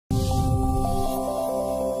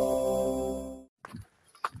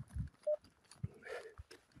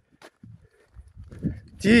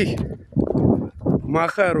Тихо.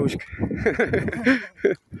 Махай ручкой.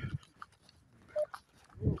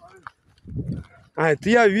 А, это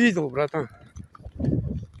я видел, братан.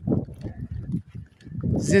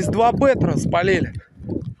 Здесь 2 бетра спалили.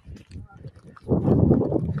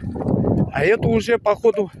 А эту уже,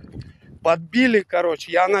 походу, подбили,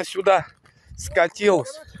 короче, и она сюда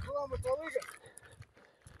скатилась.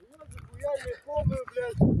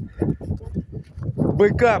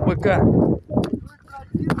 Быка.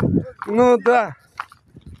 Ну да.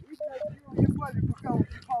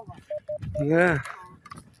 Да.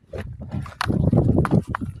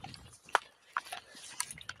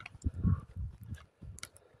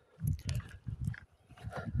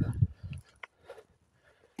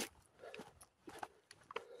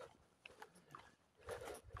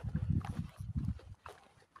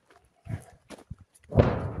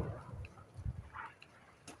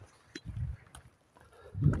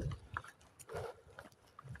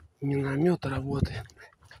 Миномет работает.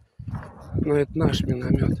 Но это наш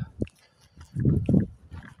миномет.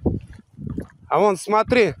 А вон,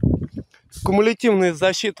 смотри, кумулятивная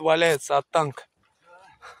защита валяется от танка.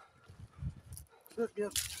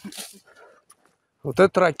 Вот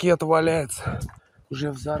эта ракета валяется,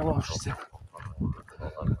 уже взорвавшаяся.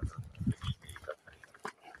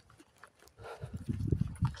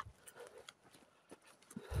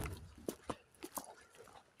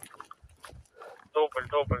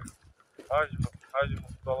 Дубль.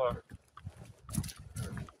 Азимут стола.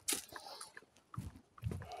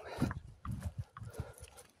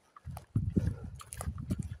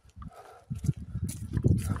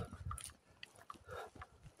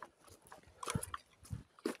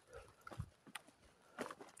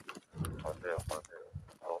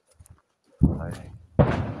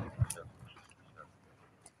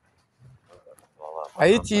 А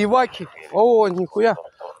эти иваки, о, нихуя,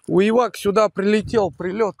 у ивак сюда прилетел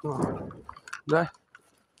прилет, да?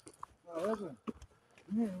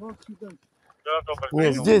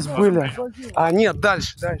 Нет, здесь были. А, нет,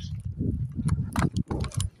 дальше.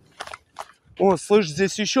 О, слышь,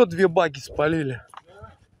 здесь еще 2 баги спалили.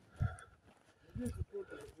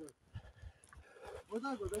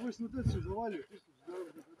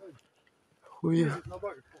 Хуя.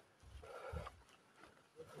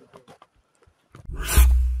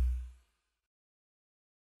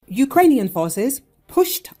 Ukrainian forces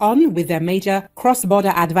pushed on with their major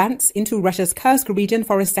cross-border advance into Russia's Kursk region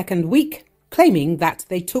for a second week, claiming that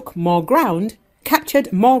they took more ground,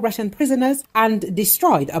 captured more Russian prisoners, and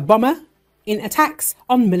destroyed a bomber in attacks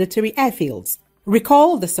on military airfields.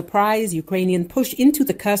 Recall the surprise Ukrainian push into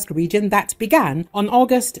the Kursk region that began on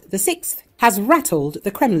August the 6th has rattled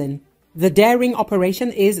the Kremlin. The daring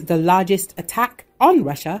operation is the largest attack on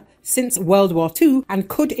Russia since World War II and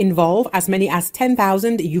could involve as many as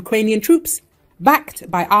 10,000 Ukrainian troops,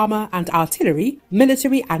 backed by armor and artillery,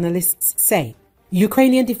 military analysts say.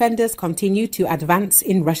 Ukrainian defenders continue to advance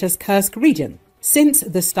in Russia's Kursk region. Since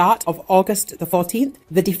the start of August the 14th,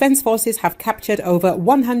 the defense forces have captured over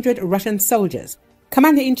 100 Russian soldiers.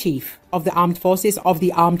 Commander-in-Chief of the Armed Forces of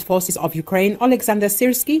Ukraine, Oleksandr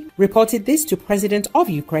Syrsky, reported this to President of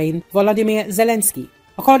Ukraine, Volodymyr Zelenski.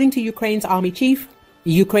 According to Ukraine's army chief,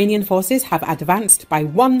 Ukrainian forces have advanced by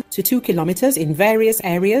 1 to 2 kilometers in various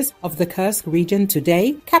areas of the Kursk region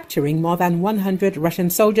today, capturing more than 100 Russian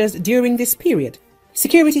soldiers during this period.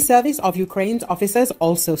 Security Service of Ukraine's officers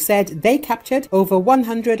also said they captured over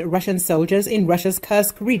 100 Russian soldiers in Russia's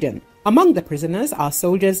Kursk region. Among the prisoners are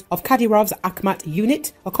soldiers of Kadirov's Akhmat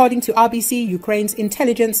unit, according to RBC Ukraine's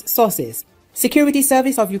intelligence sources. Security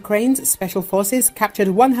Service of Ukraine's special forces captured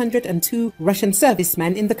 102 Russian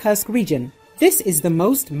servicemen in the Kursk region. This is the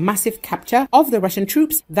most massive capture of the Russian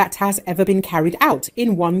troops that has ever been carried out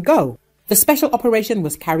in one go. The special operation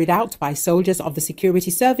was carried out by soldiers of the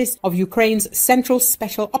Security Service of Ukraine's Central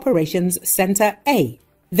Special Operations Center A.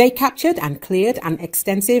 They captured and cleared an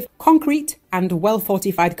extensive, concrete and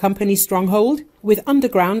well-fortified company stronghold with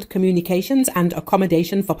underground communications and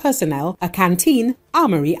accommodation for personnel, a canteen,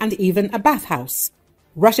 armory and even a bathhouse.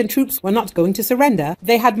 Russian troops were not going to surrender.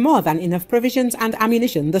 They had more than enough provisions and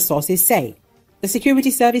ammunition, the sources say. The Security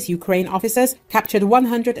Service Ukraine officers captured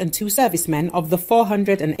 102 servicemen of the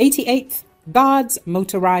 488th Guards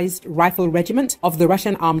Motorized Rifle Regiment of the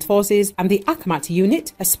Russian Armed Forces and the Akhmat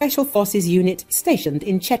unit, a special forces unit stationed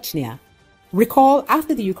in Chechnya. Recall,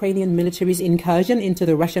 after the Ukrainian military's incursion into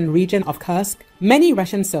the Russian region of Kursk, many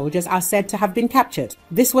Russian soldiers are said to have been captured.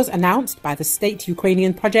 This was announced by the state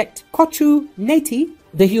Ukrainian project Kochu Neti.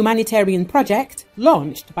 The humanitarian project,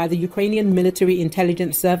 launched by the Ukrainian Military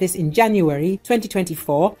Intelligence Service in January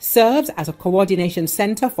 2024, serves as a coordination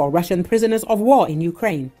center for Russian prisoners of war in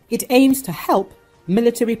Ukraine. It aims to help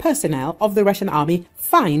military personnel of the Russian army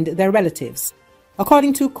find their relatives.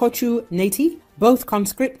 According to Kochu Neti, both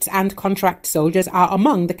conscripts and contract soldiers are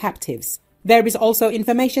among the captives. There is also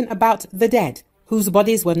information about the dead, whose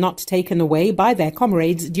bodies were not taken away by their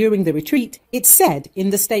comrades during the retreat, it's said in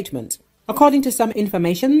the statement. According to some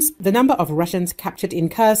informations, the number of Russians captured in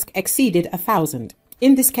Kursk exceeded 1,000.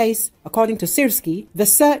 In this case, according to Syrsky, the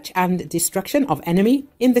search and destruction of enemy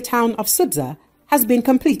in the town of Sudza has been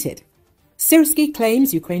completed. Syrsky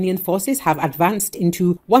claims Ukrainian forces have advanced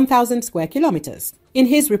into 1,000 square kilometers. In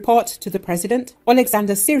his report to the president,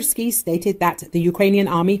 Alexander Syrsky stated that the Ukrainian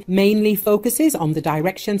army mainly focuses on the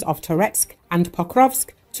directions of Toretsk and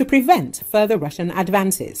Pokrovsk to prevent further Russian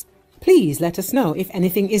advances. Please let us know if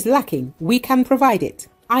anything is lacking. We can provide it.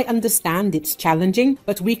 I understand it's challenging,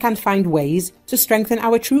 but we can find ways to strengthen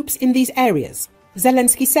our troops in these areas,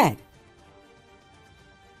 Zelensky said.